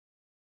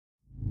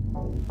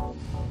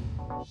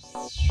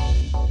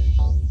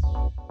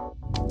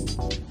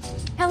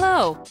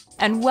Hello,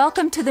 and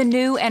welcome to the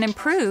new and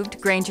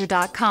improved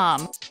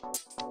Grainger.com.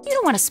 You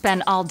don't want to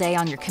spend all day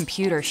on your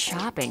computer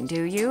shopping,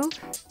 do you?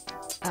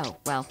 Oh,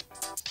 well,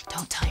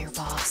 don't tell your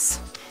boss.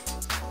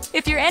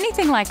 If you're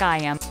anything like I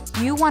am,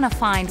 you want to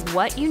find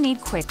what you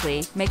need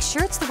quickly, make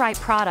sure it's the right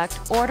product,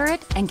 order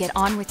it, and get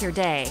on with your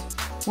day.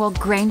 Well,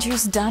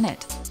 Grainger's done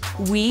it.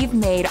 We've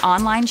made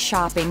online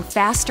shopping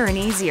faster and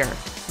easier.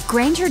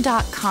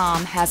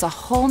 Grainger.com has a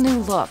whole new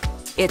look.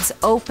 It's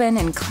open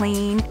and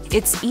clean,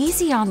 it's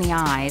easy on the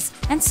eyes,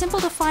 and simple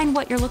to find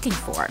what you're looking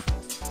for.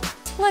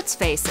 Let's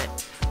face it,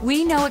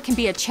 we know it can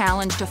be a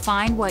challenge to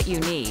find what you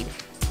need,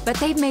 but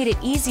they've made it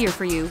easier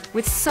for you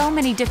with so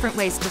many different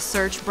ways to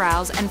search,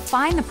 browse, and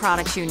find the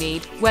products you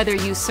need, whether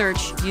you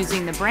search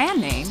using the brand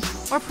name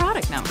or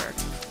product number.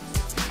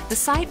 The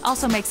site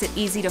also makes it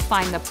easy to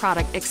find the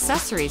product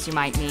accessories you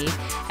might need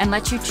and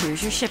lets you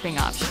choose your shipping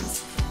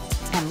options.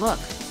 And look,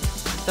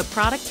 the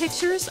product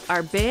pictures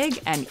are big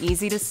and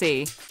easy to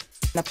see.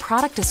 The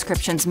product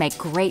descriptions make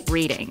great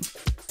reading.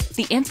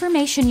 The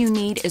information you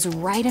need is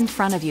right in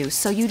front of you,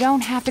 so you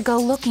don't have to go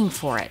looking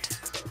for it.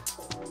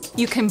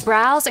 You can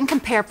browse and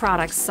compare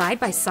products side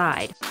by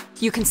side.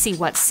 You can see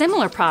what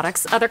similar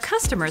products other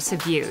customers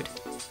have viewed.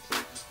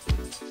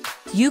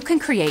 You can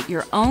create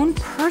your own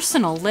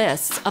personal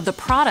lists of the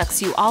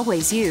products you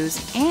always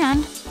use,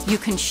 and you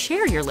can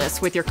share your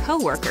lists with your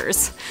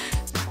coworkers.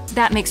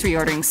 That makes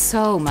reordering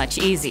so much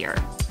easier.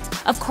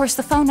 Of course,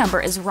 the phone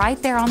number is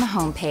right there on the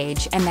home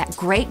page, and that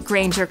great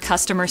Grainger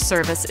customer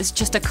service is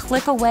just a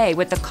click away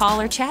with the call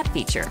or chat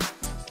feature.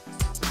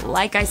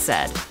 Like I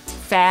said,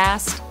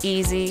 fast,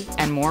 easy,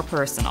 and more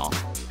personal.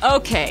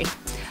 Okay,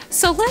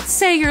 so let's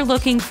say you're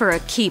looking for a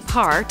key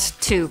part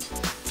to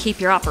keep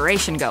your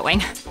operation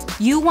going.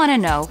 You want to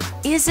know,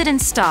 is it in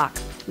stock?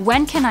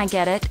 When can I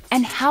get it?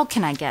 And how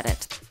can I get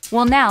it?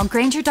 Well, now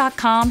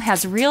Grainger.com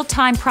has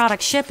real-time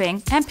product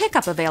shipping and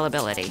pickup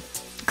availability.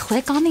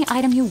 Click on the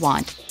item you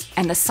want,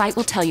 and the site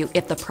will tell you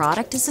if the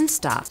product is in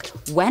stock,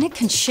 when it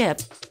can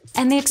ship,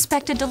 and the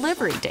expected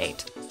delivery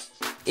date.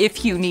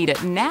 If you need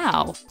it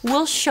now,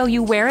 we'll show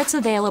you where it's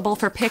available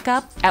for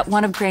pickup at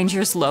one of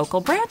Grainger's local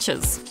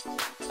branches.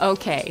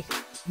 Okay,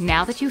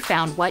 now that you've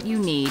found what you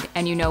need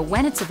and you know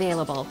when it's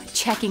available,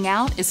 checking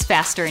out is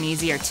faster and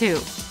easier too.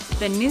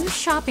 The new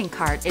shopping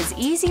cart is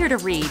easier to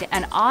read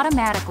and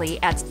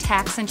automatically adds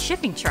tax and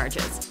shipping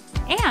charges.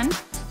 And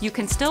you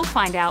can still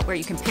find out where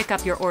you can pick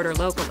up your order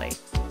locally.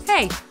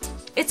 Hey,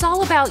 it's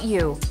all about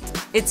you.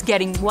 It's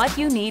getting what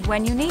you need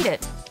when you need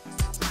it.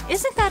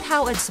 Isn't that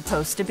how it's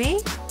supposed to be?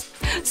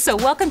 So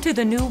welcome to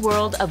the new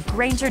world of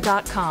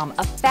Grainger.com,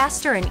 a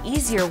faster and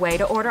easier way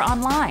to order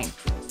online.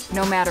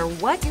 No matter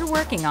what you're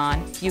working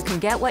on, you can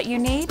get what you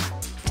need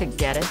to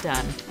get it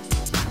done.